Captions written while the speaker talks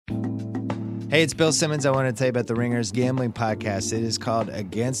Hey, it's Bill Simmons. I want to tell you about the Ringers Gambling Podcast. It is called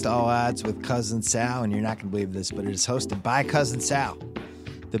Against All Odds with Cousin Sal, and you're not going to believe this, but it is hosted by Cousin Sal,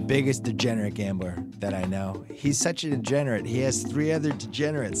 the biggest degenerate gambler that I know. He's such a degenerate. He has 3 other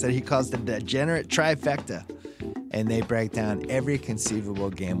degenerates that he calls the degenerate trifecta, and they break down every conceivable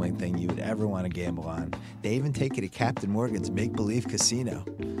gambling thing you would ever want to gamble on. They even take you to Captain Morgan's Make-Believe Casino,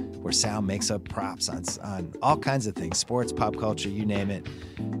 where Sal makes up props on all kinds of things, sports, pop culture, you name it.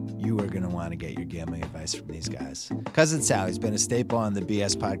 You are going to want to get your gambling advice from these guys. Cousin Sal, he's been a staple on the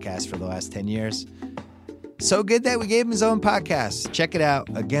BS podcast for the last 10 years. So good that we gave him his own podcast. Check it out,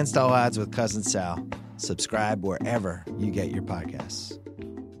 Against All Odds with Cousin Sal. Subscribe wherever you get your podcasts.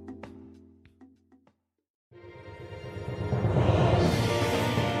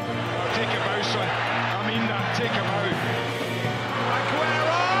 Take him out, son. I mean that. Take him out.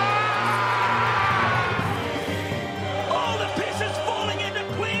 Aguero! Oh, the pitch is falling into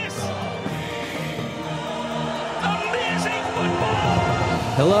place. Amazing football.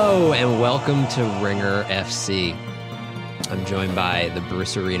 Hello and welcome to Ringer FC. I'm joined by the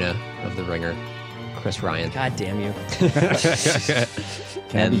Bruce Arena of the Ringer, Chris Ryan. God damn you.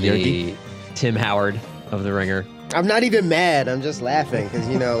 And the Tim Howard of the Ringer. I'm not even mad. I'm just laughing because,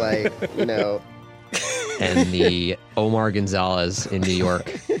 And the Omar Gonzalez in New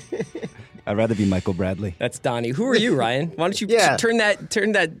York. I'd rather be Michael Bradley. That's Donnie. Who are you, Ryan? Why don't you turn that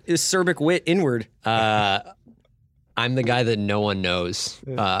acerbic wit inward? I'm the guy that no one knows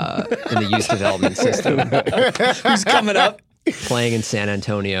in the youth development system. Who's coming up? Playing in San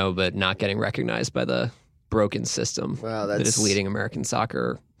Antonio, but not getting recognized by the broken system that is leading American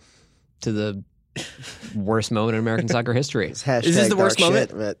soccer to the worst moment in American soccer history. Is this the worst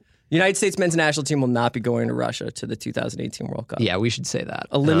moment? United States men's national team will not be going to Russia to the 2018 World Cup. Yeah, we should say that.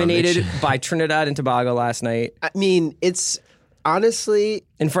 Eliminated by Trinidad and Tobago last night. I mean, it's honestly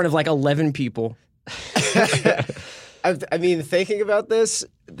in front of like 11 people. I mean, thinking about this,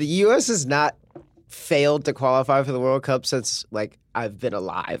 the U.S. has not failed to qualify for the World Cup since like I've been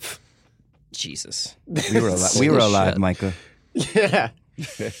alive. Jesus, We were alive, Micah. Yeah,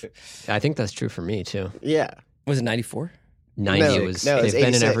 I think that's true for me too. yeah. was it 94? 90 No, was. no, it was they've been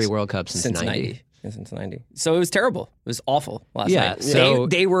in 86. every World Cup since 90. Since 90. So it was terrible. It was awful last Yeah, night. so-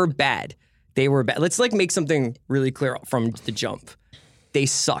 They were bad. They were bad. Let's like make something really clear from the jump. They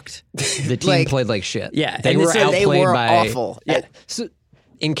sucked. The team played like shit. Yeah, they and were so outplayed They were by. awful. Yeah. So,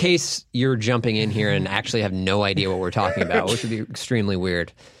 in case you're jumping in here and actually have no idea what we're talking about, which would be extremely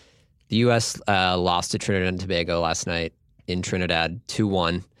weird, the U.S. Lost to Trinidad and Tobago last night in Trinidad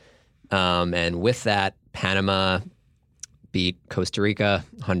 2-1. And with that, Panama beat Costa Rica,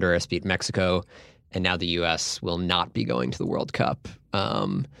 Honduras beat Mexico, and now the U.S. will not be going to the World Cup.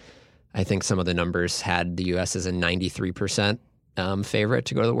 I think some of the numbers had the U.S. as a 93% favorite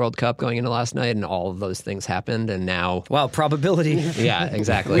to go to the World Cup going into last night, and all of those things happened, and now... Wow, probability. Yeah,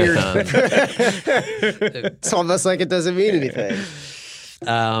 exactly. It's almost like it doesn't mean anything.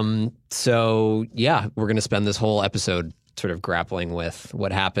 So, yeah, we're going to spend this whole episode sort of grappling with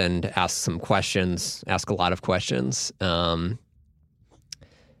what happened, ask some questions, ask a lot of questions.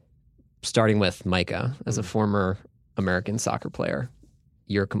 Starting with Micah, as a former American soccer player,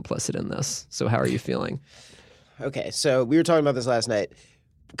 you're complicit in this. So how are you feeling? Okay, so we were talking about this last night.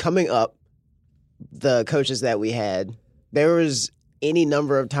 Coming up, the coaches that we had, there was any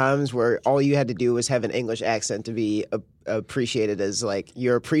number of times where all you had to do was have an English accent to be appreciated as like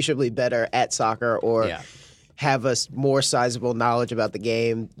you're appreciably better at soccer or have a more sizable knowledge about the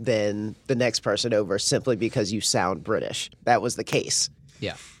game than the next person over simply because you sound British. That was the case.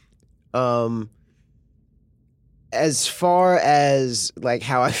 Yeah. As far as like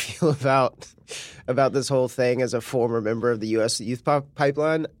how I feel about this whole thing as a former member of the U.S. Youth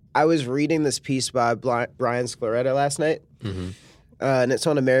Pipeline, I was reading this piece by Brian Sclaretta last night, and it's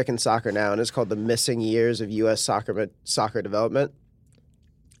on American Soccer Now, and it's called "The Missing Years of U.S. Soccer Development."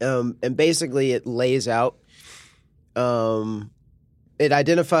 And basically, it lays out, it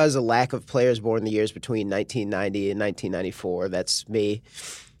identifies a lack of players born in the years between 1990 and 1994. That's me.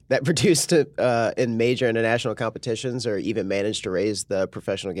 That produced in major international competitions or even managed to raise the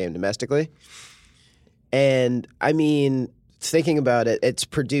professional game domestically. And I mean, thinking about it, it's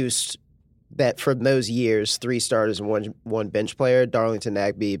produced that from those years, 3 starters and one bench player: Darlington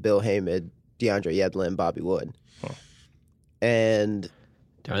Nagbe, Bill Hamid, DeAndre Yedlin, Bobby Wood. Huh. And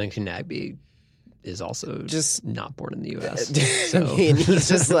Darlington Nagbe is also just not born in the U.S. So I mean, he's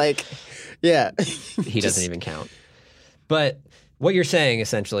just like, yeah. He doesn't even count. But what you're saying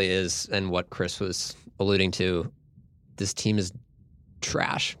essentially is, and what Chris was alluding to, this team is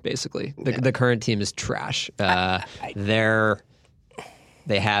trash, basically. The current team is trash. They're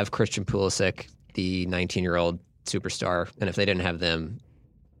they have Christian Pulisic, the 19-year-old superstar, and if they didn't have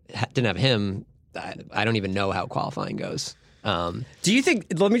him, I don't even know how qualifying goes. Do you think?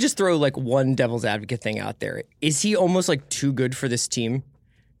 Let me just throw like one devil's advocate thing out there. Is he almost like too good for this team?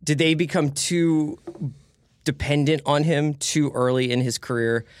 Did they become too dependent on him too early in his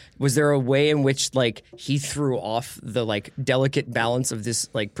career? Was there a way in which like he threw off the like delicate balance of this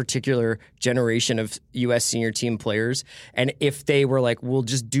like particular generation of U.S. senior team players? And if they were like, we'll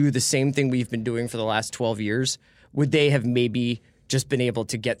just do the same thing we've been doing for the last 12 years, would they have maybe just been able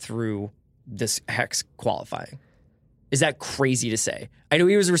to get through this hex qualifying? Is that crazy to say? I know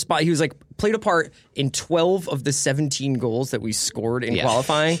he was like played a part in 12 of the 17 goals that we scored in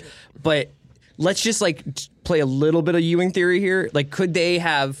qualifying, but let's just like play a little bit of Ewing theory here. Like,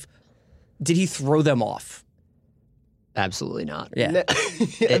 did he throw them off? Absolutely not. Yeah.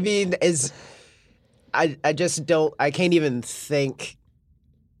 I mean, I just don't, I can't even think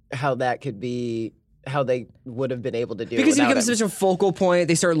how that could be, how they would have been able to do it. Because he becomes him. such a focal point.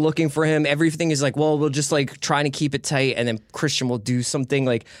 They start looking for him. Everything is like, well, we'll just like trying to keep it tight, and then Christian will do something.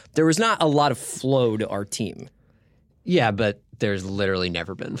 Like, there was not a lot of flow to our team. Yeah, but there's literally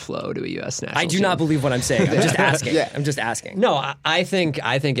never been flow to a U.S. national I do team. not believe what I'm saying. I'm just asking. Yeah. I'm just asking. No, I think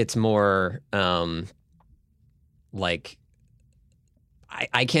it's more like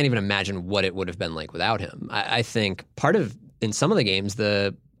I can't even imagine what it would have been like without him. I think in some of the games,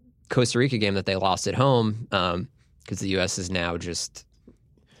 the Costa Rica game that they lost at home, because the U.S. is now just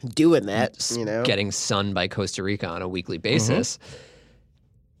doing that, getting sunned by Costa Rica on a weekly basis.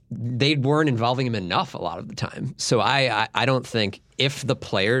 They weren't involving him enough a lot of the time. So I don't think if the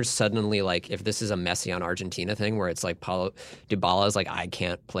players suddenly, like, if this is a Messi on Argentina thing where it's like Paulo Dybala is like, I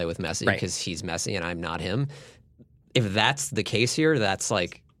can't play with Messi because he's Messi and I'm not him. If that's the case here, that's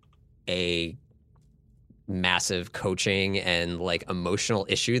like a massive coaching and like emotional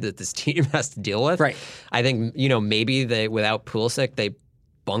issue that this team has to deal with. Right. I think, maybe without Pulisic, they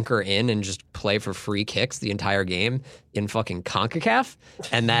bunker in and just play for free kicks the entire game in fucking CONCACAF,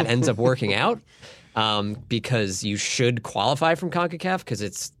 and that ends up working out because you should qualify from CONCACAF because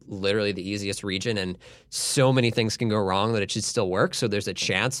it's literally the easiest region and so many things can go wrong that it should still work. So there's a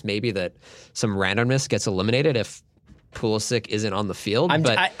chance maybe that some randomness gets eliminated if Pulisic isn't on the field. I'm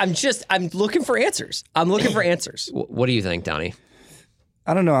looking for answers. What do you think, Donnie?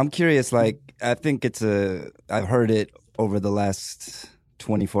 I don't know. I'm curious. Like, I think I've heard it over the last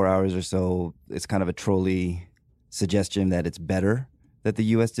 24 hours or so. It's kind of a trolley suggestion that it's better that the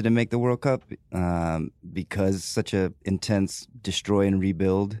U.S. didn't make the World Cup because such a intense destroy and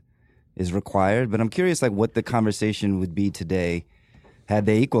rebuild is required. But I'm curious, like, what the conversation would be today had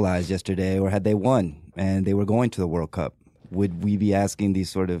they equalized yesterday or had they won and they were going to the World Cup. Would we be asking these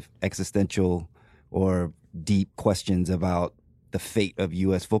sort of existential or deep questions about the fate of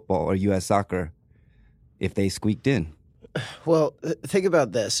U.S. football or U.S. soccer if they squeaked in? Well, think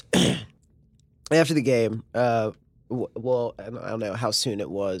about this. After the game, I don't know how soon it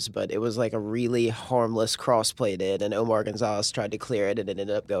was, but it was like a really harmless cross played in, and Omar Gonzalez tried to clear it, and it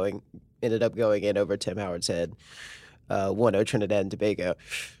ended up going in over Tim Howard's head. 1-0 Trinidad and Tobago.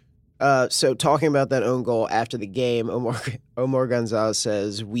 So talking about that own goal after the game, Omar Gonzalez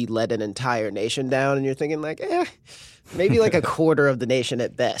says, we let an entire nation down, and you're thinking like, maybe like a quarter of the nation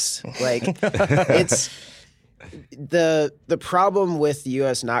at best. Like, it's the problem with the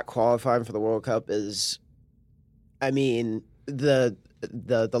U.S. not qualifying for the World Cup is, I mean, the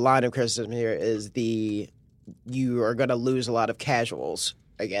line of criticism here is you are going to lose a lot of casuals,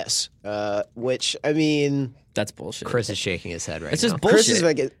 I guess, which, I mean, that's bullshit. Chris is shaking his head right it's now. Just bullshit. Chris is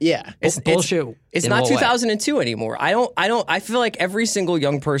like, yeah. It's bullshit. It's not 2002 anymore. I feel like every single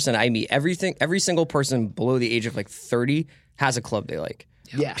young person I meet, every single person below the age of like 30 has a club they like.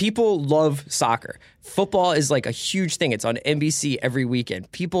 Yeah. People love soccer. Football is like a huge thing. It's on NBC every weekend.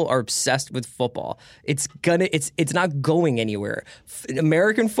 People are obsessed with football. It's not going anywhere.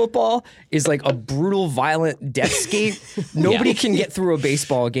 American football is like a brutal, violent deathscape. Nobody can get through a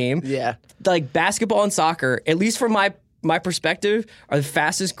baseball game. Yeah. Like basketball and soccer, at least from my perspective, are the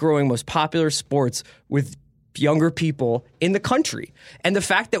fastest growing, most popular sports with younger people in the country. And the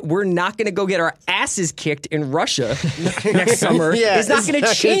fact that we're not going to go get our asses kicked in Russia next summer is not going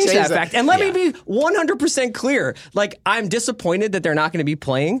to change that fact. And let me be 100% clear. Like, I'm disappointed that they're not going to be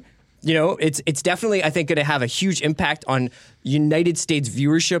playing, You know, it's definitely, I think, going to have a huge impact on United States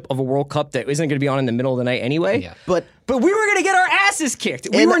viewership of a World Cup that isn't going to be on in the middle of the night anyway. Yeah. But we were going to get our asses kicked.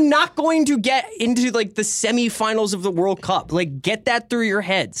 We were not going to get into like the semifinals of the World Cup. Like, get that through your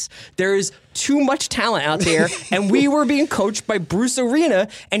heads. There is too much talent out there, and we were being coached by Bruce Arena,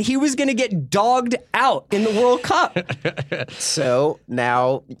 and he was going to get dogged out in the World Cup. so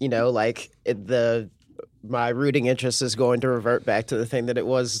now, you know, like my rooting interest is going to revert back to the thing that it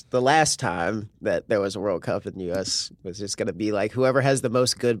was the last time that there was a World Cup in the U.S. was just going to be like whoever has the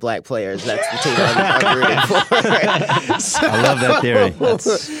most good black players, that's the team I'm rooting for. So, I love that theory.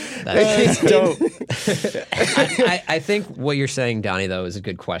 That's dope. I think what you're saying, Donnie, though, is a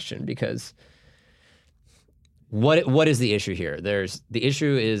good question because what is the issue here? The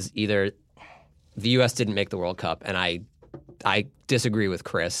issue is either the U.S. didn't make the World Cup, and I disagree with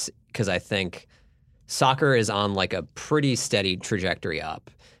Chris because I think soccer is on like a pretty steady trajectory up.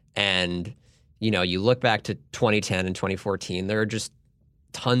 And, you know, you look back to 2010 and 2014, there are just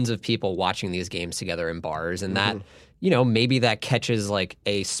tons of people watching these games together in bars. And that, you know, maybe that catches like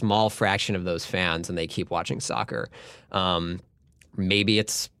a small fraction of those fans and they keep watching soccer. Maybe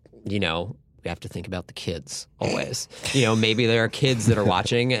it's, you know, we have to think about the kids always. You know, maybe there are kids that are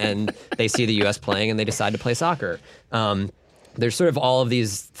watching and they see the U.S. playing and they decide to play soccer. There's sort of all of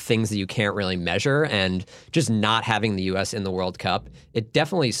these things that you can't really measure, and just not having the U.S. in the World Cup, it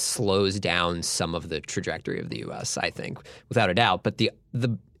definitely slows down some of the trajectory of the U.S., I think, without a doubt. But the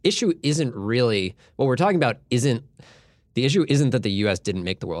issue isn't really what we're talking about. The issue isn't that the U.S. didn't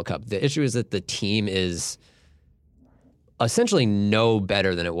make the World Cup. The issue is that the team is essentially no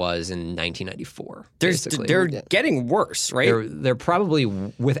better than it was in 1994. They're getting worse, right? They're probably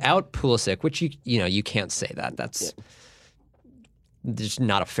without Pulisic, which you can't say that. That's just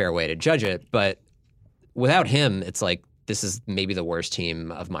not a fair way to judge it. But without him, it's like this is maybe the worst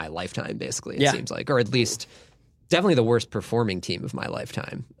team of my lifetime. Basically, it seems like, or at least definitely the worst performing team of my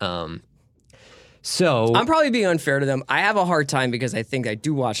lifetime. So I'm probably being unfair to them. I have a hard time because I think I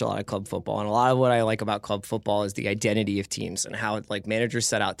do watch a lot of club football, and a lot of what I like about club football is the identity of teams and how like managers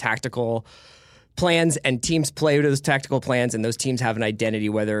set out tactical plans and teams play to those tactical plans, and those teams have an identity,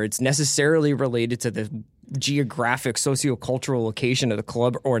 whether it's necessarily related to the geographic, sociocultural location of the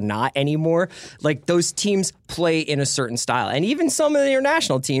club or not anymore. Like those teams play in a certain style. And even some of the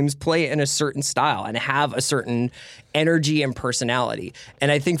international teams play in a certain style and have a certain energy and personality.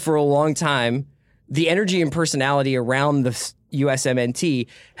 And I think for a long time, the energy and personality around the USMNT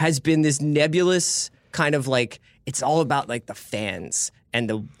has been this nebulous kind of like, it's all about like the fans and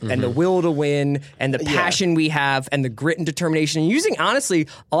the will to win and the passion we have and the grit and determination. And using, honestly,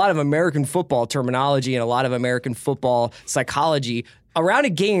 a lot of American football terminology and a lot of American football psychology around a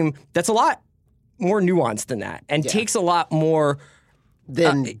game that's a lot more nuanced than that and takes a lot more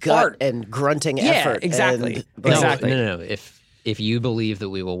than gut art and grunting effort. Yeah, exactly. And, Exactly. No. If you believe that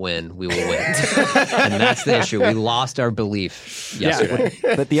we will win, we will win. And that's the issue. We lost our belief yesterday.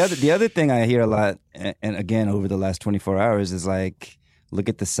 But the other thing I hear a lot, and again over the last 24 hours, is like, look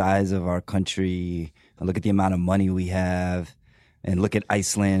at the size of our country, look at the amount of money we have, and look at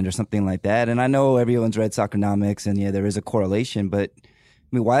Iceland or something like that. And I know everyone's read Soccernomics, and there is a correlation, but I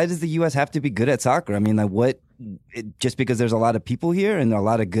mean, why does the U.S. have to be good at soccer? I mean, like just because there's a lot of people here and a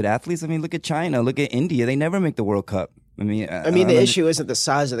lot of good athletes? I mean, look at China, look at India. They never make the World Cup. I mean, the issue isn't the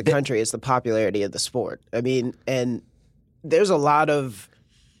size of the country; it's the popularity of the sport. I mean, and there's a lot of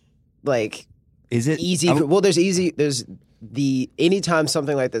like, is it easy? There's anytime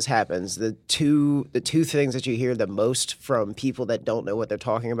something like this happens, the two things that you hear the most from people that don't know what they're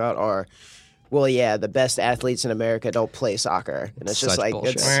talking about are, well, yeah, the best athletes in America don't play soccer, and it's just Such like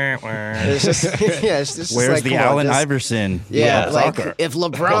bullshit. it's just it's just Where's like, the come on, Allen just- Iverson? Yeah, like soccer. if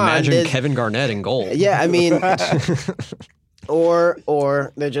LeBron Well, imagine did, Kevin Garnett in goal. yeah, I mean,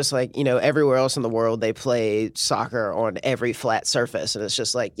 or they're just like, everywhere else in the world they play soccer on every flat surface, and it's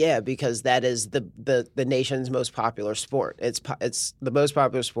just like, yeah, because that is the nation's most popular sport. It's the most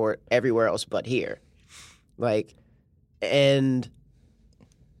popular sport everywhere else but here, like, and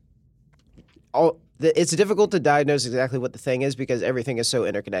it's difficult to diagnose exactly what the thing is because everything is so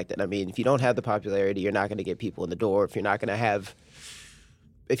interconnected. I mean, if you don't have the popularity, you're not going to get people in the door. If you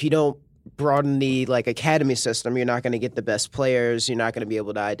don't broaden the academy system, you're not going to get the best players. You're not going to be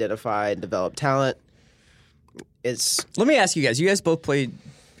able to identify and develop talent. Let me ask you guys. You guys both played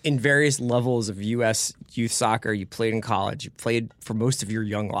in various levels of U.S. youth soccer. You played in college. You played for most of your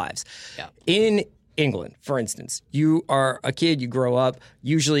young lives. Yeah. In England, for instance, you are a kid, you grow up.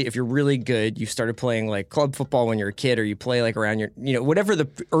 Usually, if you're really good, you started playing like club football when you're a kid, or you play like around your, whatever the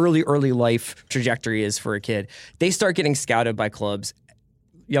early life trajectory is for a kid. They start getting scouted by clubs,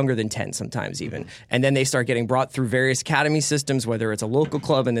 younger than 10 sometimes even. And then they start getting brought through various academy systems, whether it's a local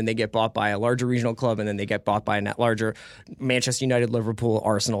club and then they get bought by a larger regional club and then they get bought by a larger Manchester United, Liverpool,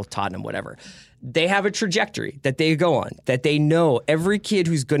 Arsenal, Tottenham, whatever. They have a trajectory that they go on, that they know every kid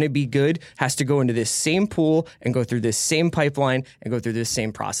who's going to be good has to go into this same pool and go through this same pipeline and go through this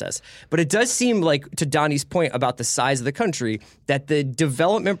same process. But it does seem like, to Donnie's point about the size of the country, that the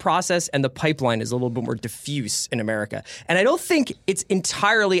development process and the pipeline is a little bit more diffuse in America. And I don't think it's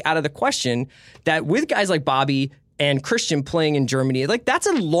entirely out of the question that with guys like Bobby and Christian playing in Germany, like that's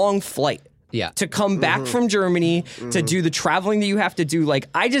a long flight. Yeah. To come back from Germany, to do the traveling that you have to do. Like,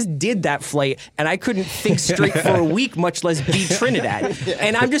 I just did that flight and I couldn't think straight for a week, much less beat Trinidad.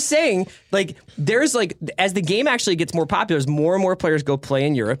 And I'm just saying, like, there's like, as the game actually gets more popular, as more and more players go play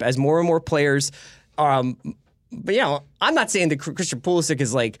in Europe, as more and more players, but you know, I'm not saying that Christian Pulisic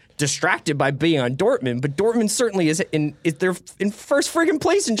is like distracted by being on Dortmund, but Dortmund certainly is they're in first friggin'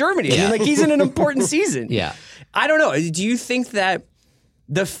 place in Germany. I mean, like, he's in an important season. Yeah. I don't know. Do you think that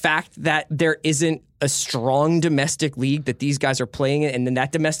the fact that there isn't a strong domestic league that these guys are playing in, and then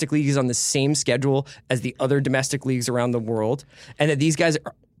that domestic league is on the same schedule as the other domestic leagues around the world, and that these guys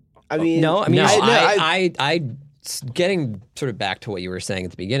are... I getting sort of back to what you were saying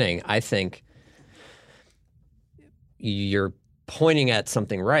at the beginning, I think you're pointing at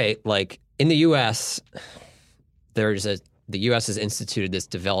something right. Like, in the U.S., the U.S. has instituted this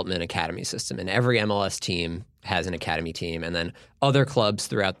development academy system, and every MLS team has an academy team, and then other clubs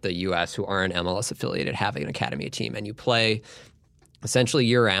throughout the U.S. who aren't MLS affiliated have an academy team, and you play essentially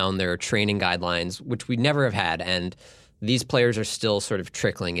year-round. There are training guidelines, which we never have had, and these players are still sort of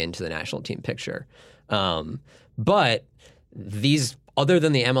trickling into the national team picture. But these, other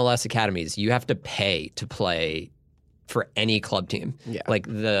than the MLS academies, you have to pay to play for any club team. Yeah. Like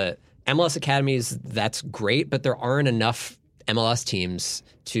the MLS academies, that's great, but there aren't enough MLS teams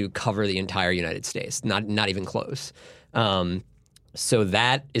to cover the entire United States, not even close. So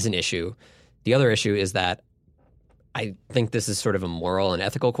that is an issue. The other issue is that I think this is sort of a moral and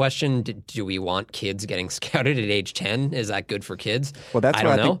ethical question. Do we want kids getting scouted at age 10? Is that good for kids? Well, that's I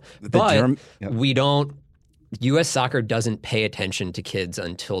what don't know. But we don't. U.S. soccer doesn't pay attention to kids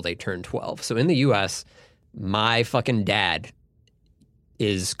until they turn 12. So in the U.S., my fucking dad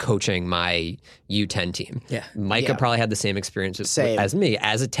is coaching my U10 team. Yeah. Micah probably had the same experience as me.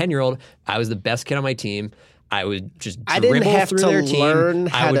 As a 10-year-old, I was the best kid on my team. I would just dribble through their team.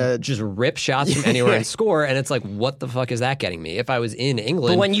 I would just rip shots from anywhere and score. And it's like, what the fuck is that getting me? If I was in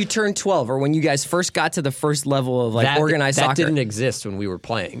England. But when you turned 12, or when you guys first got to the first level of like organized soccer. That didn't exist when we were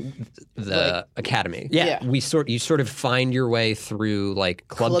playing the academy. Yeah. You sort of find your way through like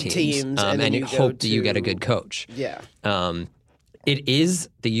club teams and you hope that you get a good coach. Yeah. It is,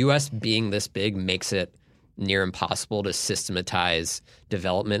 the U.S. being this big makes it near impossible to systematize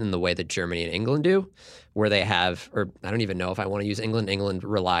development in the way that Germany and England do, where they have, or I don't even know if I want to use England. England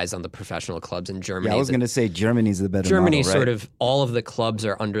relies on the professional clubs in Germany. Yeah, I was going to say Germany's the better Germany model, right? sort of, all of the clubs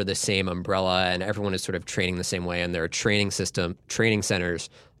are under the same umbrella and everyone is sort of training the same way, and there are training centers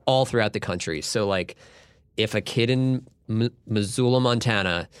all throughout the country. So like if a kid in Missoula,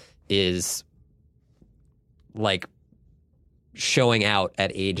 Montana is like showing out at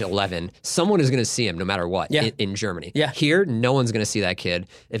age 11, someone is going to see him no matter what in Germany. Yeah. Here, no one's going to see that kid.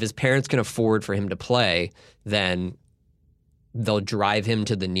 If his parents can afford for him to play, then they'll drive him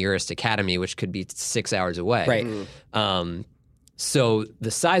to the nearest academy, which could be 6 hours away. Right. So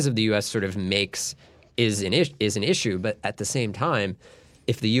the size of the U.S. sort of is an issue, but at the same time,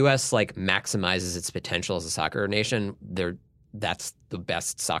 if the U.S. like maximizes its potential as a soccer nation, that's the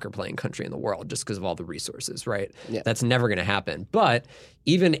best soccer playing country in the world just because of all the resources, right? Yeah. That's never going to happen. But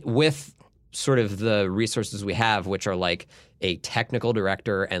even with sort of the resources we have, which are like a technical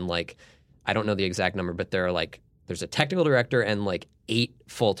director and like, I don't know the exact number, but there's a technical director and like 8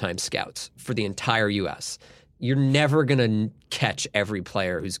 full-time scouts for the entire U.S. You're never going to catch every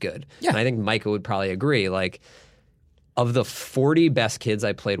player who's good. Yeah. And I think Micah would probably agree. Like, of the 40 best kids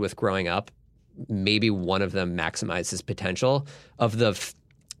I played with growing up, maybe one of them maximized his potential. Of the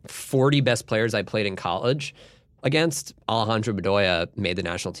 40 best players I played in college against, Alejandro Bedoya made the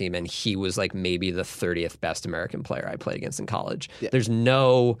national team, and he was like maybe the 30th best American player I played against in college. Yeah.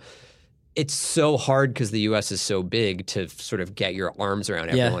 It's so hard because the U.S. is so big to sort of get your arms around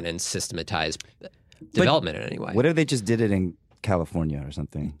everyone and systematize development in any way. What if they just did it in California or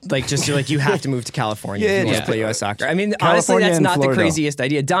something? Like, just like you have to move to California if you want to play U.S. soccer. I mean, California honestly, that's not Florida. the craziest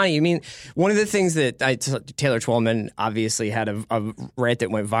idea. Donnie, I mean, one of the things that Taylor Twellman obviously had a rant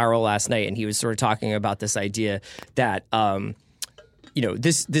that went viral last night, and he was sort of talking about this idea that,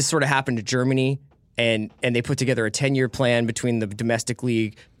 this sort of happened to Germany, and they put together a 10-year plan between the domestic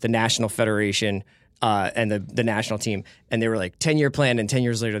league, the national federation, and the national team, and they were like 10-year plan, and 10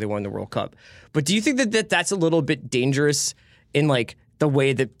 years later they won the World Cup. But do you think that that's a little bit dangerous in like the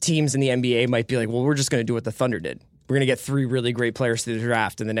way that teams in the NBA might be like, well, we're just going to do what the Thunder did. We're going to get 3 really great players to the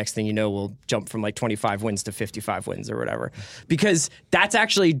draft, and the next thing you know, we'll jump from like 25 wins to 55 wins or whatever. Because that's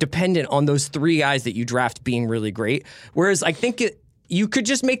actually dependent on those 3 guys that you draft being really great. Whereas I think you could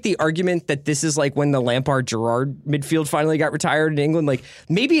just make the argument that this is like when the Lampard-Gerrard midfield finally got retired in England. Like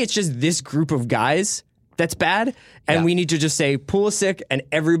maybe it's just this group of guys that's bad, and we need to just say Pulisic and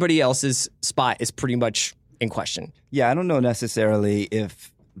everybody else's spot is pretty much in question. Yeah, I don't know necessarily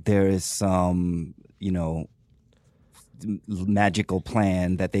if there is some, magical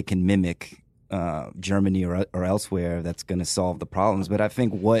plan that they can mimic Germany or elsewhere that's going to solve the problems. But I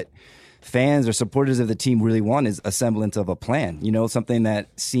think what fans or supporters of the team really want is a semblance of a plan, something that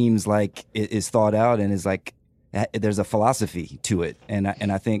seems like it is thought out and is like there's a philosophy to it. And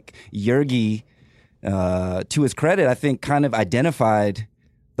I think Jurgi, to his credit, I think kind of identified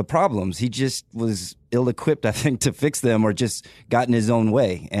the problems. He just was ill-equipped, I think, to fix them or just got in his own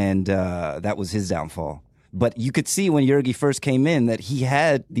way. And that was his downfall. But you could see when Jurgi first came in that he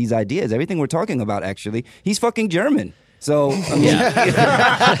had these ideas. Everything we're talking about, actually, he's fucking German. So, I mean,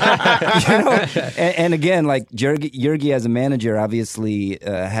 and again, like Jurgi as a manager obviously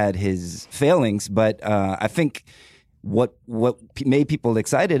had his failings, but I think what made people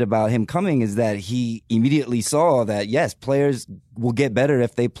excited about him coming is that he immediately saw that, yes, players will get better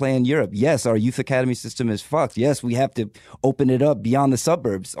if they play in Europe. Yes, our youth academy system is fucked. Yes, we have to open it up beyond the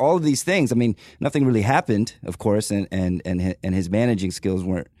suburbs. All of these things. I mean, nothing really happened, of course, and his managing skills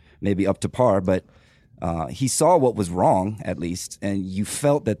weren't maybe up to par, but he saw what was wrong, at least, and you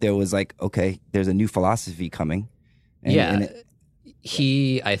felt that there was like, okay, there's a new philosophy coming. And,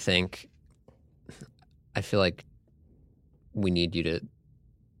 I feel like we need you to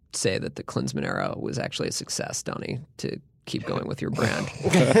say that the Klinsmann era was actually a success, Donnie, to keep going with your brand.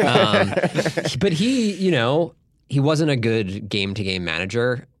 But he wasn't a good game-to-game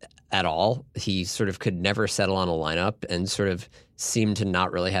manager at all. He sort of could never settle on a lineup and sort of seemed to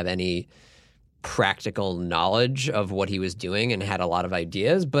not really have any practical knowledge of what he was doing and had a lot of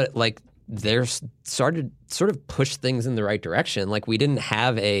ideas. But like there started sort of push things in the right direction. Like we used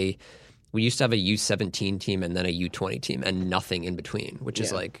to have a U17 team and then a U20 team and nothing in between, which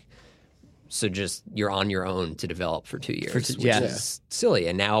is like, so just you're on your own to develop for 2 years, which is silly.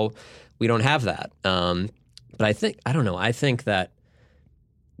 And now we don't have that. But I think that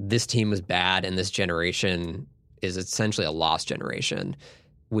this team was bad and this generation is essentially a lost generation,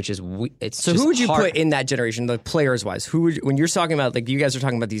 which is, so who would you put in that generation, the players wise? When you're talking about, like you guys are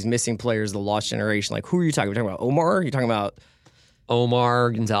talking about these missing players, the lost generation, like who are you talking about? You're talking about Omar? Are you talking about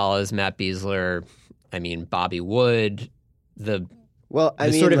Omar, Gonzalez, Matt Beasler, Bobby Wood, the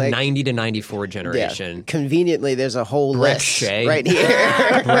sort of 90 to 94 generation. Yeah. Conveniently, there's a whole Brek list Shea. right here.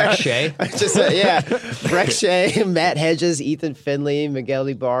 Brek Shea. Brek Shea, Matt Hedges, Ethan Finley, Miguel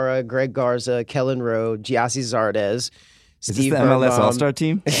Ibarra, Greg Garza, Kellen Rowe, Giassi Zardes, Is this the MLS All-Star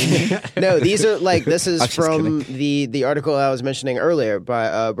team? No, these are this is from the article I was mentioning earlier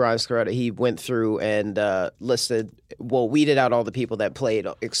by Brian Scaretta. He went through and weeded out all the people that played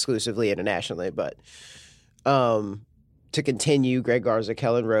exclusively internationally. But to continue, Greg Garza,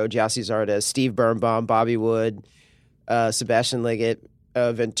 Kellen Rowe, Giassi Zardes, Steve Birnbaum, Bobby Wood, Sebastian Liggett,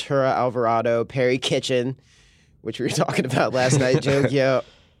 Ventura Alvarado, Perry Kitchen, which we were talking about last night, Joe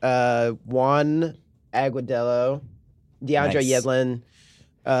Gio, Juan Aguadello, DeAndre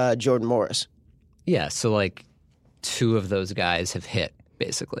Yedlin, Jordan Morris. Yeah, so like 2 of those guys have hit,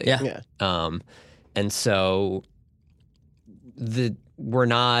 basically. Yeah. And so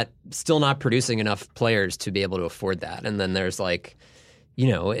we're still not producing enough players to be able to afford that. And then there's like,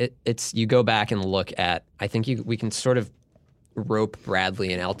 it's you go back and look at, I think we can sort of rope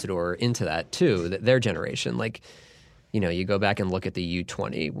Bradley and Altidore into that too, their generation. Like, you go back and look at the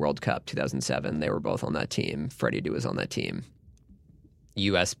U20 World Cup 2007. They were both on that team. Freddie Adu was on that team.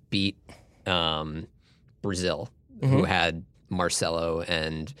 U.S. beat Brazil, who had Marcelo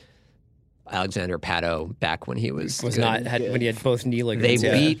and Alexander Pato back when he was when he had both knee ligaments.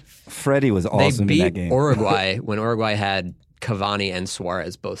 They beat Freddie was awesome in that game. Uruguay when Uruguay had Cavani and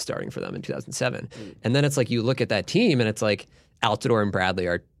Suarez both starting for them in 2007. And then it's like you look at that team and it's like Altidore and Bradley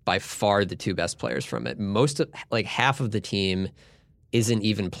are by far the 2 best players from it. Half of the team isn't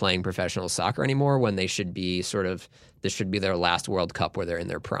even playing professional soccer anymore when they should be this should be their last World Cup where they're in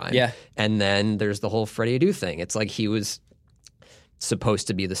their prime. Yeah. And then there's the whole Freddie Adu thing. It's like he was supposed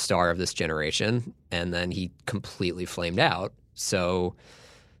to be the star of this generation and then he completely flamed out. So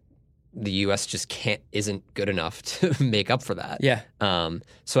the U.S. just isn't good enough to make up for that. Yeah.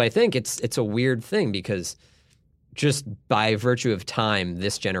 So I think it's a weird thing because just by virtue of time,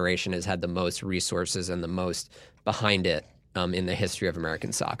 this generation has had the most resources and the most behind it in the history of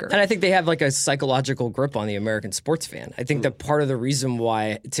American soccer. And I think they have like a psychological grip on the American sports fan. I think that part of the reason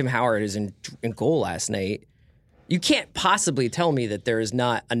why Tim Howard is in goal last night, you can't possibly tell me that there is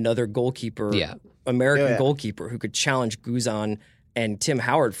not another goalkeeper, American goalkeeper, who could challenge Guzan and Tim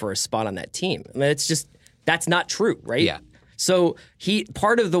Howard for a spot on that team. I mean, it's just, that's not true, right? Yeah. So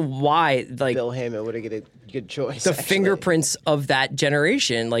part of the why, like Bill Heyman would have get a good choice. the fingerprints of that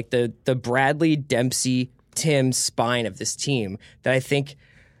generation, like the Bradley, Dempsey, Tim spine of this team, that I think,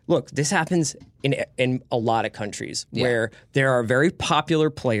 look, this happens in a lot of countries where there are very popular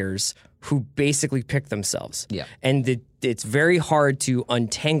players who basically pick themselves. Yeah. And it's very hard to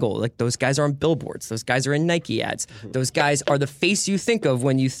untangle. Like, those guys are on billboards. Those guys are in Nike ads. Those guys are the face you think of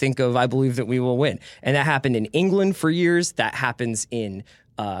when you think of I Believe That We Will Win. And that happened in England for years. That happens in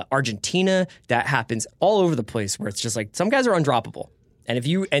Argentina. That happens all over the place, where it's just like some guys are undroppable. And if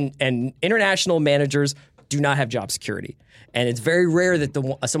you and international managers do not have job security. And it's very rare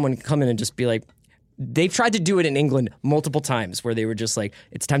that someone can come in and just be like, they've tried to do it in England multiple times where they were just like,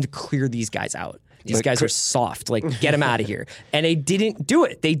 it's time to clear these guys out. These guys are soft. Like, get them out of here. And they didn't do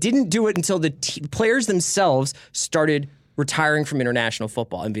it. They didn't do it until the players themselves started retiring from international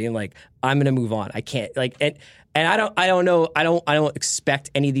football and being like, I'm going to move on. I can't and I don't know. I don't expect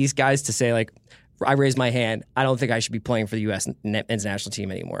any of these guys to say like, I raise my hand. I don't think I should be playing for the U.S. men's national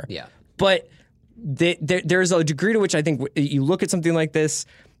team anymore. Yeah. But there's a degree to which I think you look at something like this.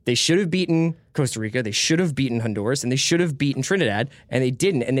 They should have beaten Costa Rica. They should have beaten Honduras, and they should have beaten Trinidad, and they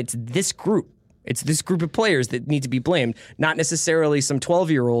didn't. And it's this group. It's this group of players that need to be blamed, not necessarily some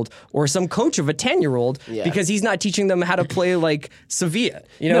 12-year-old or some coach of a 10-year-old because he's not teaching them how to play like Sevilla.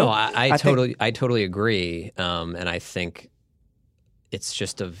 You know? No, I totally agree. And I think it's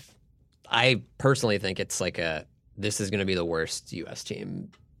just I personally think it's like this is going to be the worst U.S.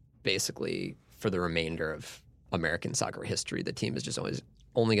 team basically for the remainder of American soccer history. The team is just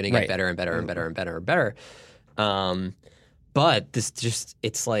only going to get better and better and better and better and better. But this just,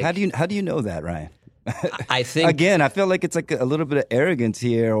 it's like... How do you know that, Ryan? I think... Again, I feel like it's like a little bit of arrogance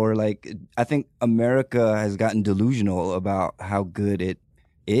here, or like, I think America has gotten delusional about how good it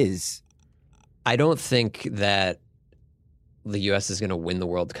is. I don't think that the U.S. is going to win the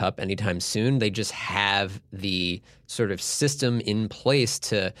World Cup anytime soon. They just have the sort of system in place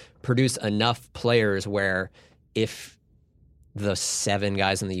to produce enough players where if the 7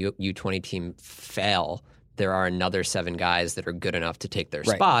 guys on the U20 team fail, there are another 7 guys that are good enough to take their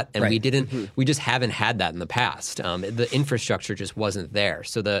spot. And we just haven't had that in the past. The infrastructure just wasn't there.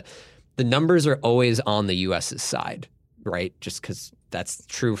 So the numbers are always on the U.S.'s side, right? Just because that's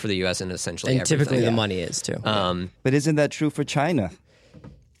true for the U.S. and essentially and everything. Typically the money is too. But isn't that true for China?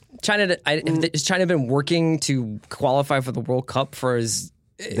 Has China been working to qualify for the World Cup for as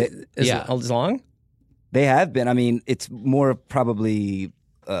long? They have been. I mean, it's probably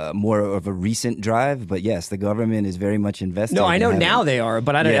more of a recent drive, but yes, the government is very much invested. No, I know now they are,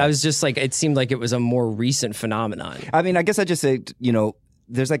 but I was just like, it seemed like it was a more recent phenomenon. I mean, I guess I just say,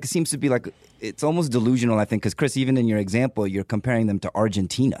 there's like, it seems to be like, it's almost delusional, I think, because Chris, even in your example, you're comparing them to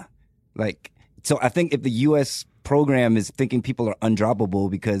Argentina. Like, so I think if the U.S. program is thinking people are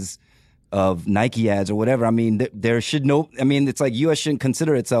undroppable because of Nike ads or whatever, I mean, it's like U.S. shouldn't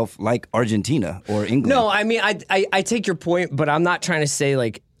consider itself like Argentina or England. No, I mean, I take your point, but I'm not trying to say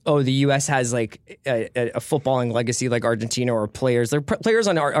like, oh, the U.S. has like a footballing legacy like Argentina or players. There are players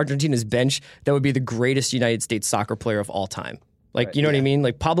on Argentina's bench that would be the greatest United States soccer player of all time. Like, you know what I mean?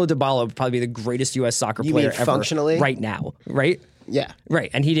 Like Pablo Dybala would probably be the greatest U.S. soccer player ever functionally? right now, right? Yeah. Right.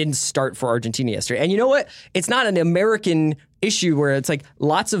 And he didn't start for Argentina yesterday. And you know what? It's not an American issue where it's like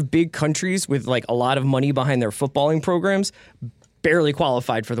lots of big countries with like a lot of money behind their footballing programs barely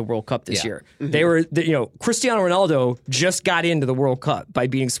qualified for the World Cup this year. Mm-hmm. They were, Cristiano Ronaldo just got into the World Cup by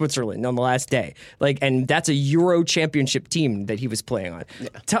beating Switzerland on the last day. Like, and that's a Euro championship team that he was playing on.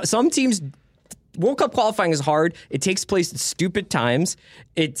 Yeah. Some teams, World Cup qualifying is hard. It takes place at stupid times.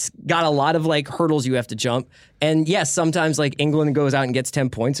 It's got a lot of like hurdles you have to jump. And yes, sometimes like England goes out and gets 10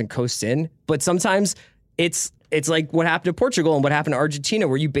 points and coasts in, but sometimes it's like what happened to Portugal and what happened to Argentina,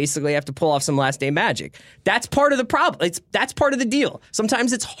 where you basically have to pull off some last day magic. That's part of the problem. That's part of the deal.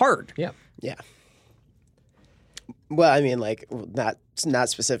 Sometimes it's hard. Yeah. Yeah. Well, I mean, like not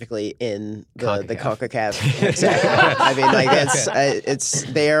specifically in the CONCACAF. Exactly. I mean, like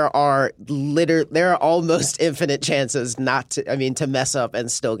there are almost infinite chances to mess up and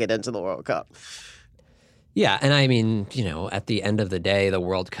still get into the World Cup. Yeah, and I mean, at the end of the day, the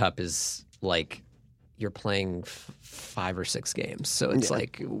World Cup is like you're playing 5 or 6 games. So it's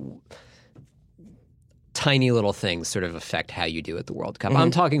like tiny little things sort of affect how you do at the World Cup.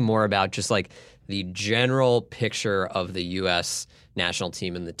 I'm talking more about just like the general picture of the U.S. national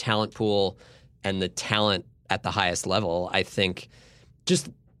team and the talent pool and the talent at the highest level. I think just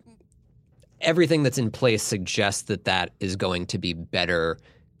everything that's in place suggests that is going to be better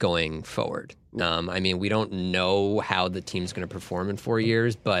going forward. I mean, we don't know how the team's going to perform in 4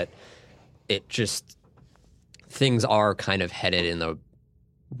 years, but things are kind of headed in the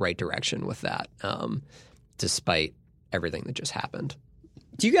right direction with that, despite everything that just happened.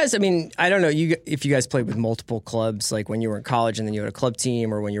 Do you guys, I mean, I don't know if you guys played with multiple clubs, like when you were in college and then you had a club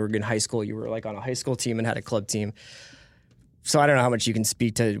team, or when you were in high school, you were like on a high school team and had a club team. So I don't know how much you can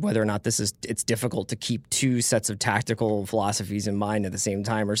speak to whether or not it's difficult to keep 2 sets of tactical philosophies in mind at the same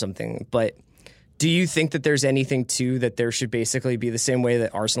time or something. But do you think that there's anything to that there should basically be the same way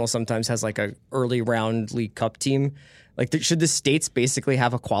that Arsenal sometimes has like a early round League Cup team? Like should the States basically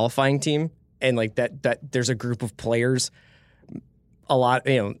have a qualifying team and like that there's a group of players a lot,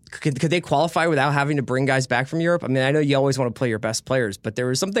 could they qualify without having to bring guys back from Europe? I mean, I know you always want to play your best players, but there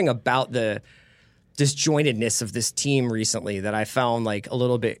was something about the disjointedness of this team recently that I found like a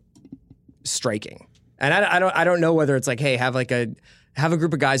little bit striking. And I don't know whether it's like, hey, have a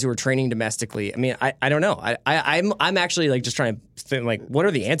group of guys who are training domestically. I mean, I don't know. I'm actually like just trying to think like, what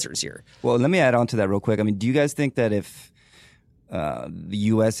are the answers here? Well, let me add on to that real quick. I mean, do you guys think that if the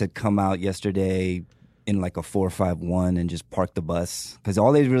U.S. had come out yesterday in like a 4-5-1 and just parked the bus, because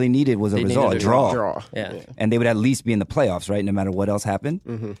all they really needed was a result, a draw. Yeah. And they would at least be in the playoffs, right? No matter what else happened.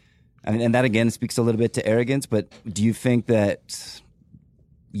 Mm-hmm. I mean, and that again speaks a little bit to arrogance, but do you think that,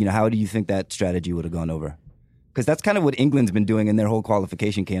 how do you think that strategy would have gone over? Because that's kind of what England's been doing in their whole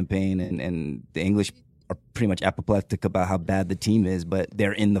qualification campaign, and the English are pretty much apoplectic about how bad the team is, but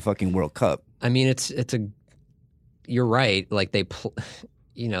they're in the fucking World Cup. I mean, you're right. Like they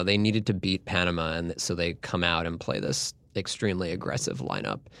needed to beat Panama, and so they come out and play this extremely aggressive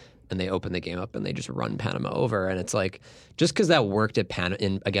lineup, and they open the game up and they just run Panama over. And it's like, just because that worked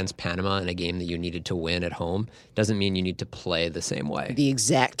against Panama in a game that you needed to win at home doesn't mean you need to play the same way. The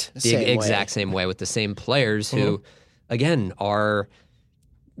exact same way with the same players who, again,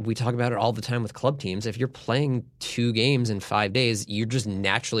 we talk about it all the time with club teams. If you're playing 2 games in 5 days, you just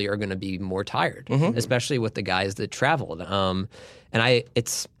naturally are going to be more tired, especially with the guys that traveled. And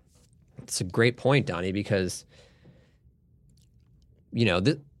it's a great point, Donnie, because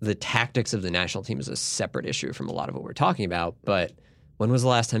the tactics of the national team is a separate issue from a lot of what we're talking about. But when was the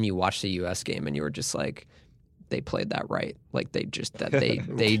last time you watched a U.S. game and you were just like, they played that right? Like they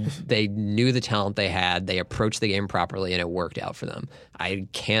knew the talent they had, they approached the game properly, and it worked out for them. I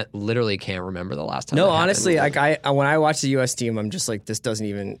literally can't remember the last time. No, honestly, like when I watch the U.S. team, I'm just like, this doesn't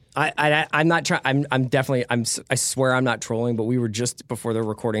even. I'm not trying. I'm definitely. I swear I'm not trolling. But we were just before the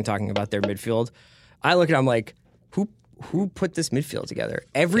recording talking about their midfield. I look at it, I'm like, who put this midfield together?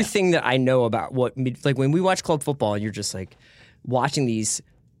 Everything that I know about like when we watch club football, you're just like watching these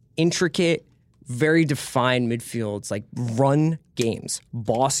intricate, very defined midfields, like run games,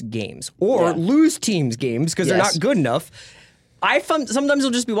 boss games, or lose teams games because they're not good enough. Sometimes I'll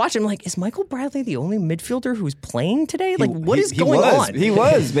just be watching. I'm like, is Michael Bradley the only midfielder who's playing today? Like, what is going on? He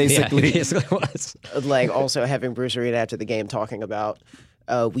was basically. He basically was. Like also having Bruce Arena after the game talking about.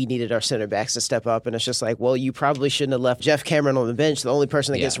 We needed our center backs to step up, and it's just like, well, you probably shouldn't have left Jeff Cameron on the bench, the only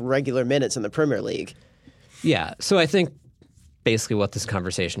person that gets regular minutes in the Premier League. Yeah, so I think basically what this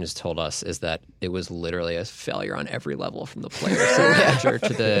conversation has told us is that it was literally a failure on every level, from the player to the manager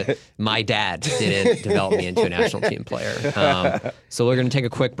to the my dad didn't develop me into a national team player. So we're going to take a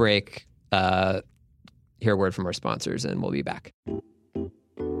quick break, hear a word from our sponsors, and we'll be back.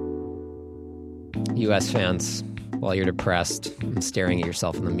 U.S. fans, while you're depressed and staring at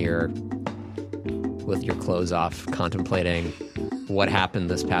yourself in the mirror with your clothes off, contemplating what happened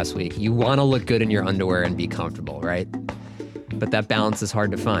this past week, you want to look good in your underwear and be comfortable, right? But that balance is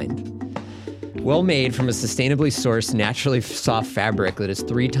hard to find. Well made from a sustainably sourced, naturally soft fabric that is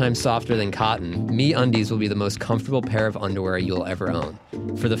 3 times softer than cotton, MeUndies will be the most comfortable pair of underwear you'll ever own.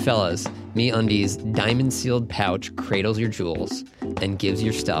 For the fellas, MeUndies diamond-sealed pouch cradles your jewels and gives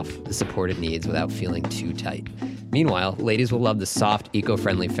your stuff the support it needs without feeling too tight. Meanwhile, ladies will love the soft,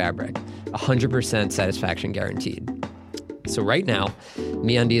 eco-friendly fabric, 100% satisfaction guaranteed. So right now,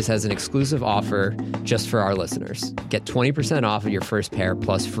 MeUndies has an exclusive offer just for our listeners. Get 20% off of your first pair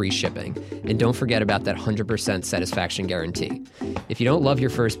plus free shipping. And don't forget about that 100% satisfaction guarantee. If you don't love your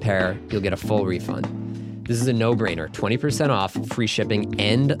first pair, you'll get a full refund. This is a no-brainer. 20% off, free shipping,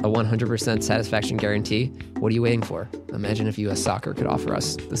 and a 100% satisfaction guarantee. What are you waiting for? Imagine if U.S. Soccer could offer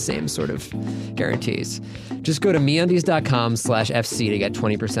us the same sort of guarantees. Just go to MeUndies.com/FC to get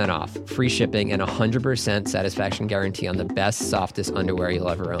 20% off, free shipping, and a 100% satisfaction guarantee on the best, softest underwear you'll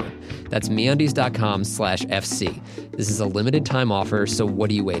ever own. That's MeUndies.com/FC. This is a limited time offer, so what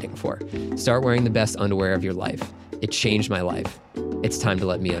are you waiting for? Start wearing the best underwear of your life. It changed my life. It's time to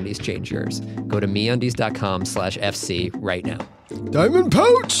let MeUndies change yours. Go to MeUndies.com/FC right now. Diamond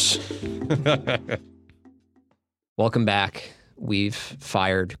Pouch! Welcome back. We've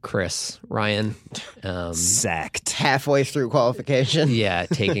fired Chris. Ryan. Sacked. Halfway through qualification. Yeah,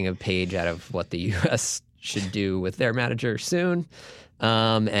 taking a page out of what the U.S. should do with their manager soon.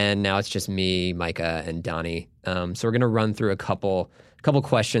 And now it's just me, Micah, and Donnie. So we're going to run through a couple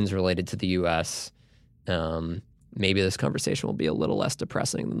questions related to the U.S. Maybe this conversation will be a little less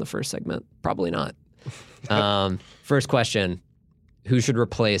depressing than the first segment. Probably not. First question: who should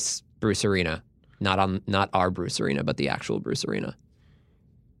replace Bruce Arena? Not our Bruce Arena, but the actual Bruce Arena.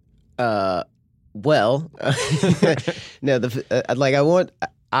 Well, no.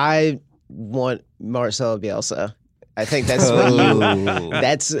 I want Marcelo Bielsa. I think that's what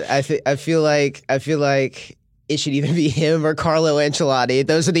I feel like it should either be him or Carlo Ancelotti.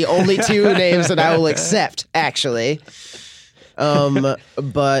 Those are the only two names that I will accept, actually. But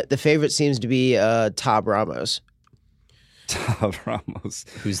the favorite seems to be Tab Ramos. Tab Ramos,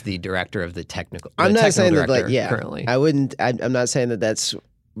 who's the director of the technical. I'm not saying that, currently. I wouldn't. I'm not saying that that's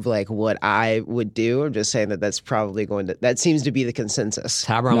like what I would do. I'm just saying that that's probably going to. That seems to be the consensus.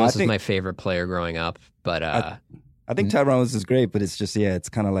 Tab Ramos is my favorite player growing up, but I think Tab Ramos is great, but it's just it's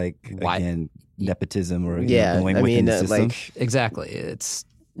kind of like again nepotism or going within the system. Exactly. It's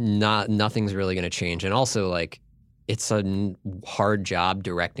nothing's really going to change, and also it's a hard job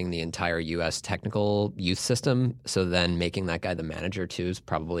directing the entire U.S. technical youth system. So then making that guy the manager too is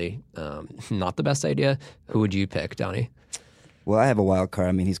probably not the best idea. Who would you pick, Donnie? Well, I have a wild card.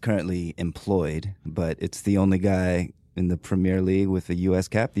 I mean, he's currently employed, but it's the only guy in the Premier League with a U.S.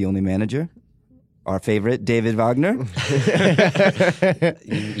 cap, the only manager. Our favorite, David Wagner.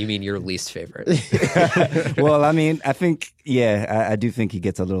 You mean your least favorite? Well, I mean, I think, I do think he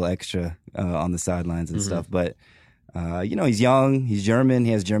gets a little extra on the sidelines and stuff. But, he's young, he's German,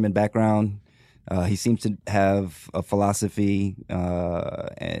 he has German background. He seems to have a philosophy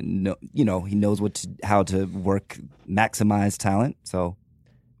and, he knows how to maximize talent. So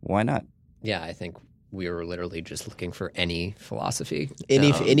why not? Yeah, I think we were literally just looking for any philosophy.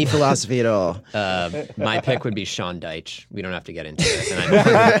 Any philosophy at all. My pick would be Sean Dyche. We don't have to get into it. And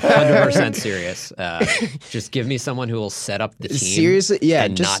I'm 100% serious. Just give me someone who will set up the team. Seriously? Yeah.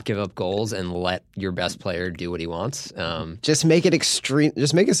 And not give up goals and let your best player do what he wants. Just make it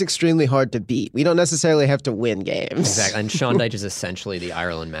Just make us extremely hard to beat. We don't necessarily have to win games. Exactly. And Sean Dyche is essentially the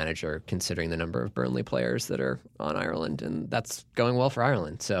Ireland manager, considering the number of Burnley players that are on Ireland. And that's going well for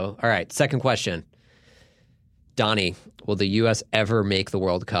Ireland. So, all right. Second question. Donnie, will the U.S. ever make the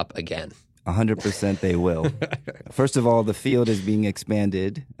World Cup again? 100% they will. First of all, the field is being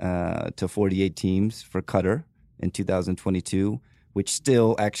expanded to 48 teams for Qatar in 2022, which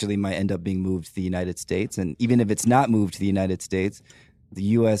still actually might end up being moved to the United States. And even if it's not moved to the United States, the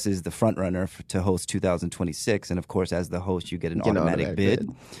U.S. is the front runner to host 2026. And of course, as the host, you get an automatic bid.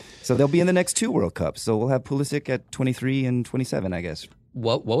 So they'll be in the next two World Cups. So we'll have Pulisic at 23 and 27, I guess.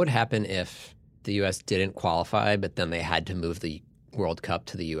 What would happen if the U.S. didn't qualify, but then they had to move the World Cup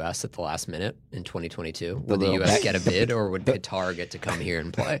to the U.S. at the last minute in 2022? Would the U.S. get a bid, or would Qatar get to come here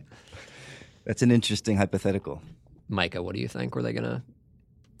and play? That's an interesting hypothetical. Micah, what do you think?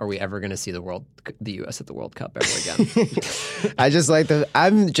 Are we ever going to see the U.S. at the World Cup ever again?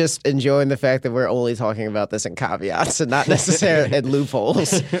 I'm just enjoying the fact that we're only talking about this in caveats and not necessarily in loopholes.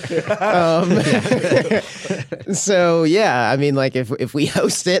 So yeah, I mean, if we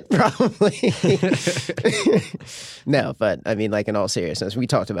host it, probably. No, but I mean, in all seriousness, we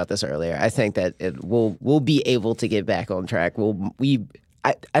talked about this earlier. I think that we'll be able to get back on track.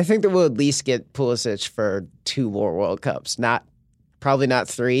 I think that we'll at least get Pulisic for 2 more World Cups, probably not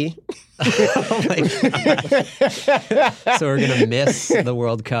 3. Oh my God. So we're going to miss the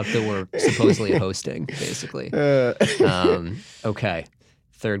World Cup that we're supposedly hosting, basically. Okay.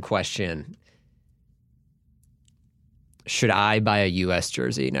 Third question. Should I buy a U.S.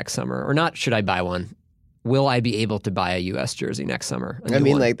 jersey next summer? Or not should I buy one? Will I be able to buy a U.S. jersey next summer? I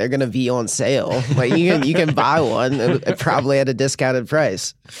mean, they're going to be on sale. You can buy one probably at a discounted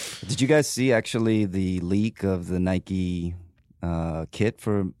price. Did you guys see actually the leak of the Nike kit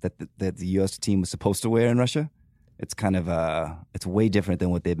that the U.S. team was supposed to wear in Russia? It's kind of it's way different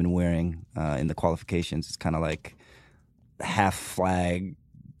than what they've been wearing in the qualifications. It's kind of like half flag,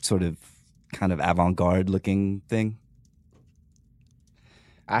 sort of kind of avant-garde looking thing.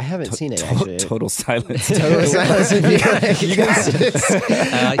 I haven't seen it actually. Total silence. Total silence. You guys.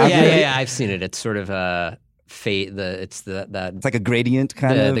 Yeah, I've seen it. It's sort of fate. It's like a gradient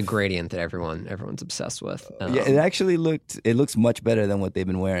kind of the gradient that everyone's obsessed with. Yeah, it looks much better than what they've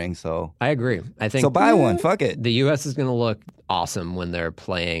been wearing. So I agree. I think so. Buy one. Fuck it. The U.S. is going to look awesome when they're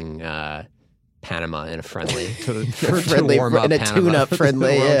playing Panama in a friendly to warm up in a tune-up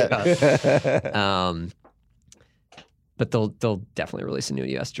friendly. Yeah. But they'll definitely release a new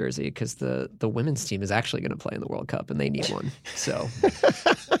U.S. jersey because the women's team is actually going to play in the World Cup and they need one. So,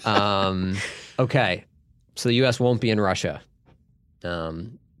 okay. So the U.S. won't be in Russia,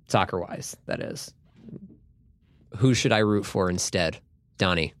 soccer-wise, that is. Who should I root for instead?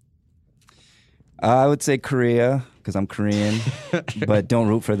 Donnie. I would say Korea because I'm Korean, but don't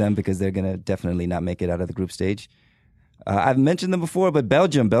root for them because they're going to definitely not make it out of the group stage. I've mentioned them before, but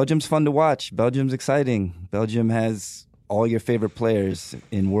Belgium. Belgium's fun to watch. Belgium's exciting. Belgium has all your favorite players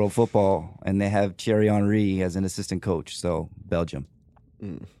in world football, and they have Thierry Henry as an assistant coach. So Belgium.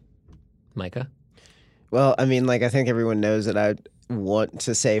 Micah? Well, I mean, like, I think everyone knows that I want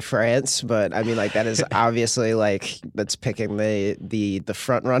to say France, but I mean, like, that is obviously like that's picking the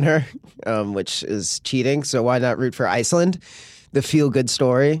front runner, which is cheating. So why not root for Iceland? The feel-good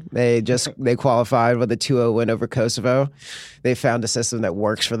story. They qualified with a 2-0 win over Kosovo. They found a system that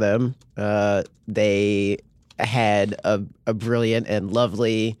works for them. They had a brilliant and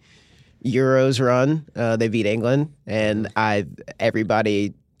lovely Euros run. They beat England, and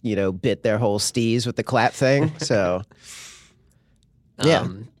everybody bit their whole stees with the clap thing. So, yeah,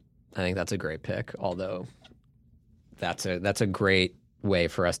 I think that's a great pick. Although that's a great way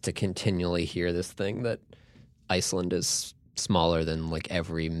for us to continually hear this thing that Iceland is smaller than like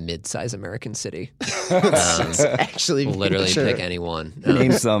every mid-size American city. Actually, literally sure. Pick anyone.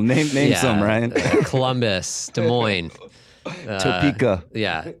 Name some, Ryan. Columbus, Des Moines, Topeka.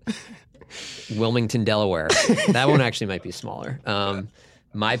 Yeah, Wilmington, Delaware. That one actually might be smaller.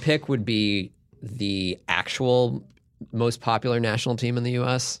 My pick would be the actual most popular national team in the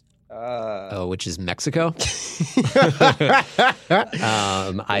U.S. Which is Mexico.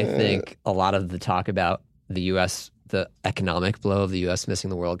 I think a lot of the talk about the U.S., the economic blow of the U.S. missing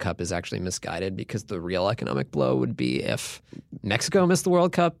the World Cup is actually misguided because the real economic blow would be if Mexico missed the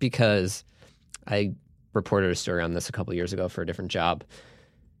World Cup, because I reported a story on this a couple of years ago for a different job.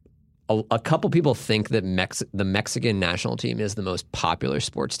 A couple people think that the Mexican national team is the most popular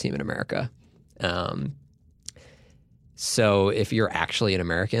sports team in America. So if you're actually an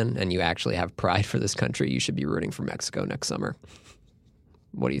American and you actually have pride for this country, you should be rooting for Mexico next summer.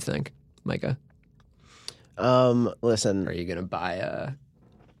 What do you think, Micah? Listen. Are you going to buy a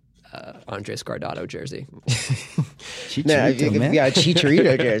Andres Guardado jersey? Chicharito, man. Yeah,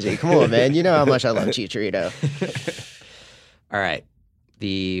 Chicharito jersey. Come on, man. You know how much I love Chicharito. All right.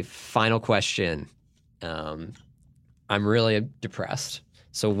 The final question. I'm really depressed.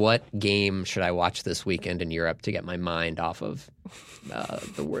 So what game should I watch this weekend in Europe to get my mind off of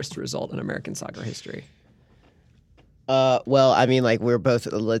the worst result in American soccer history? Well, I mean, like, we're both,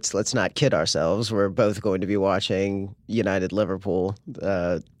 let's not kid ourselves. We're both going to be watching United Liverpool,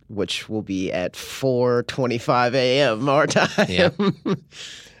 which will be at 4:25 a.m. our time. Yeah.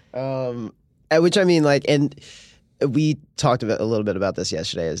 Which, I mean, like, and we talked a little bit about this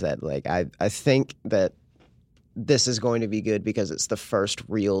yesterday, is that, like, I think that this is going to be good because it's the first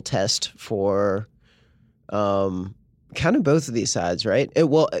real test for kind of both of these sides, right? It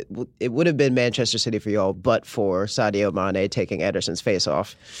would have been Manchester City for y'all, but for Sadio Mane taking Ederson's face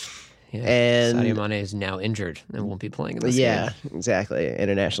off. Yeah, and Sadio Mane is now injured and won't be playing in this game. Yeah, exactly.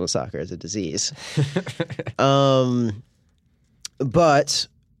 International soccer is a disease. But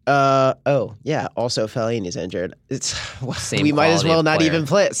also Fellaini's injured. We might as well not even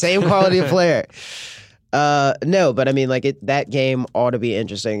play it. Same quality of player. No, but I mean, like, that game ought to be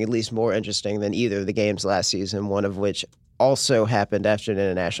interesting, at least more interesting than either of the games last season, one of which also happened after an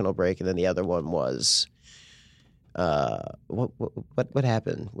international break, and then the other one was what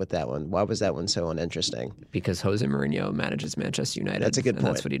happened with that one? Why was that one so uninteresting? Because Jose Mourinho manages Manchester United. That's a good point.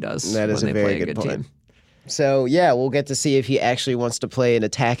 That's what he does. That is when a they very play good good point. team. So, yeah, we'll get to see if he actually wants to play an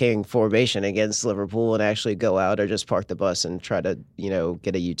attacking formation against Liverpool and actually go out, or just park the bus and try to,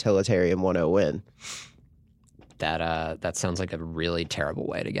 get a utilitarian 1-0 win. That sounds like a really terrible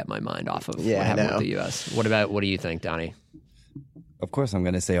way to get my mind off of what Yeah, happened I know. with the U.S. What do you think, Donnie? Of course, I'm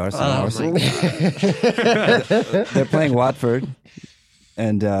going to say Arsenal. Oh, Arsenal. my God. They're playing Watford,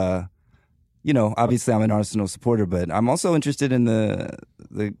 and obviously I'm an Arsenal supporter, but I'm also interested in the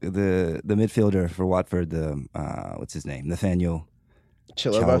midfielder for Watford. What's his name? Nathaniel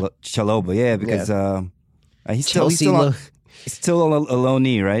Chalobah. Yeah, because he's still on a low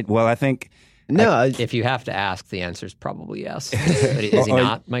knee, right? Well, I think. No, if you have to ask, the answer is probably yes. But is he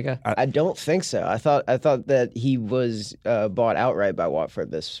not, Micah? I don't think so. I thought that he was bought outright by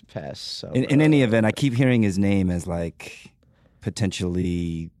Watford this past summer. In any event, I keep hearing his name as like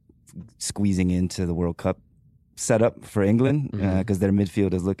potentially squeezing into the World Cup setup for England because their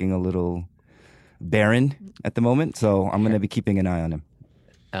midfield is looking a little barren at the moment. So I'm going to be keeping an eye on him.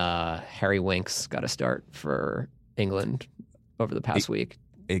 Harry Winks got a start for England over the past week.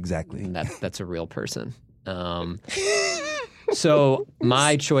 Exactly. And that's a real person. So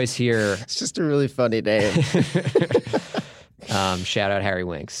my choice here. It's just a really funny name. Shout out Harry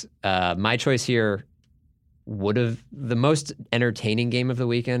Winks. My choice here the most entertaining game of the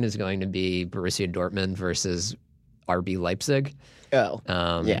weekend is going to be Borussia Dortmund versus RB Leipzig. Oh,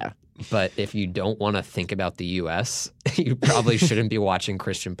 yeah. But if you don't want to think about the U.S., you probably shouldn't be watching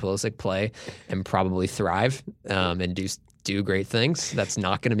Christian Pulisic play and probably thrive and do great things. That's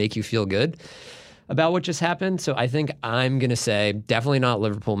not going to make you feel good about what just happened. So I think I'm going to say definitely not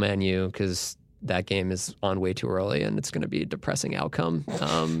Liverpool Man U because that game is on way too early and it's going to be a depressing outcome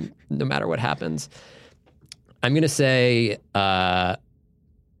no matter what happens. I'm going to say Atletico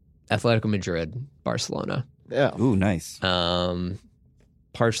Madrid, Barcelona. Yeah. Ooh, nice.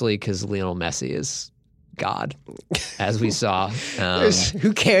 Partially because Lionel Messi is God, as we saw.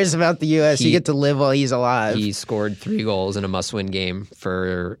 Who cares about the U.S.? You get to live while he's alive. He scored 3 goals in a must-win game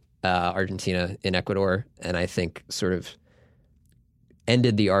for Argentina in Ecuador, and I think sort of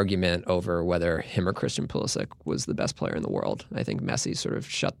ended the argument over whether him or Christian Pulisic was the best player in the world. I think Messi sort of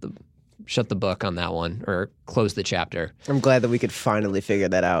shut the book on that one, or closed the chapter. I'm glad that we could finally figure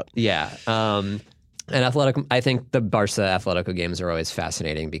that out. Yeah. And Atletico, I think the Barca Atletico games are always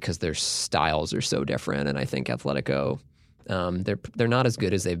fascinating because their styles are so different. And I think Atletico, they're not as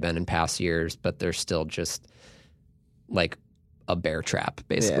good as they've been in past years, but they're still just like a bear trap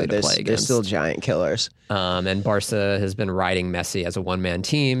basically to play against. They're still giant killers. And Barca has been riding Messi as a one-man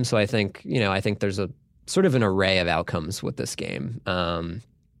team. So I think there's a sort of an array of outcomes with this game.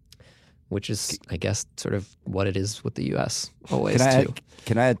 Which is, I guess, sort of what it is with the U.S. always,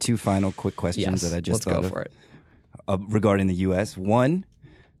 Can I add 2 final quick questions that I just thought of? Let's go for it. Regarding the U.S. One,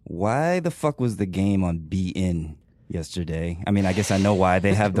 why the fuck was the game on beIN yesterday? I mean, I guess I know why.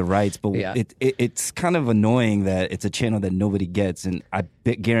 They have the rights, but it's kind of annoying that it's a channel that nobody gets, and I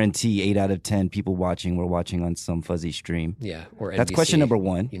guarantee 8 out of 10 people watching were watching on some fuzzy stream. Yeah, or NBC, that's question number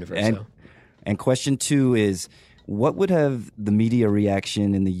 1. Universo. And question 2 is, what would have the media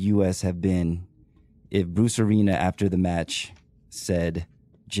reaction in the U.S. have been if Bruce Arena, after the match, said,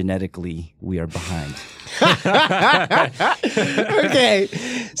 genetically, we are behind? Okay.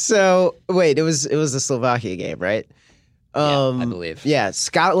 So, wait, it was the Slovakia game, right? I believe. Yeah,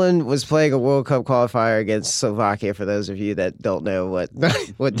 Scotland was playing a World Cup qualifier against Slovakia, for those of you that don't know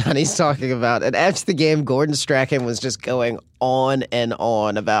what Donnie's talking about. And after the game, Gordon Strachan was just going on and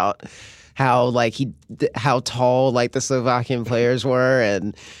on about how tall like the Slovakian players were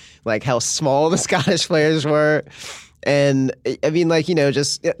and like how small the Scottish players were. And I mean,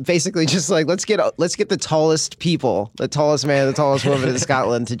 just basically just like let's get the tallest people, the tallest man, the tallest woman in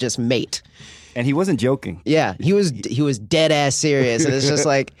Scotland to just mate. And he wasn't joking. Yeah, he was dead ass serious, and it's just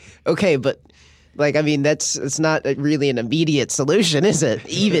like, okay, but like, I mean, it's not really an immediate solution, is it?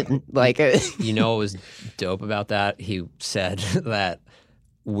 Even like, you know, what was dope about that? He said that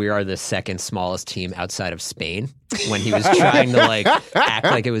we are the second smallest team outside of Spain when he was trying to like act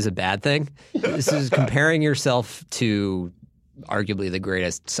like it was a bad thing. This is comparing yourself to arguably the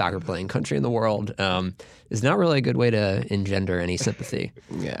greatest soccer playing country in the world is not really a good way to engender any sympathy.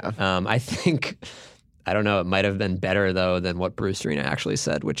 Yeah. I think, I don't know, it might have been better though than what Bruce Arena actually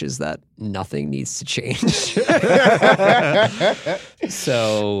said, which is that nothing needs to change.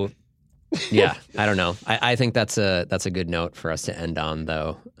 So yeah, I don't know. I think that's a good note for us to end on,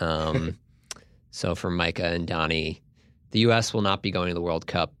 though. So for Micah and Donnie, the U.S. will not be going to the World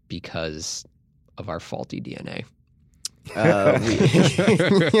Cup because of our faulty DNA.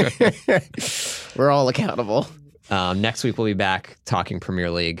 We're all accountable. Next week we'll be back talking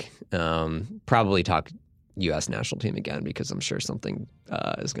Premier League. Probably talk U.S. national team again because I'm sure something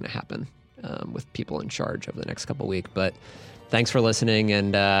is going to happen with people in charge over the next couple of weeks. But thanks for listening,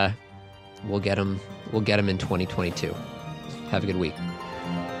 and we'll get them in 2022. Have a good week.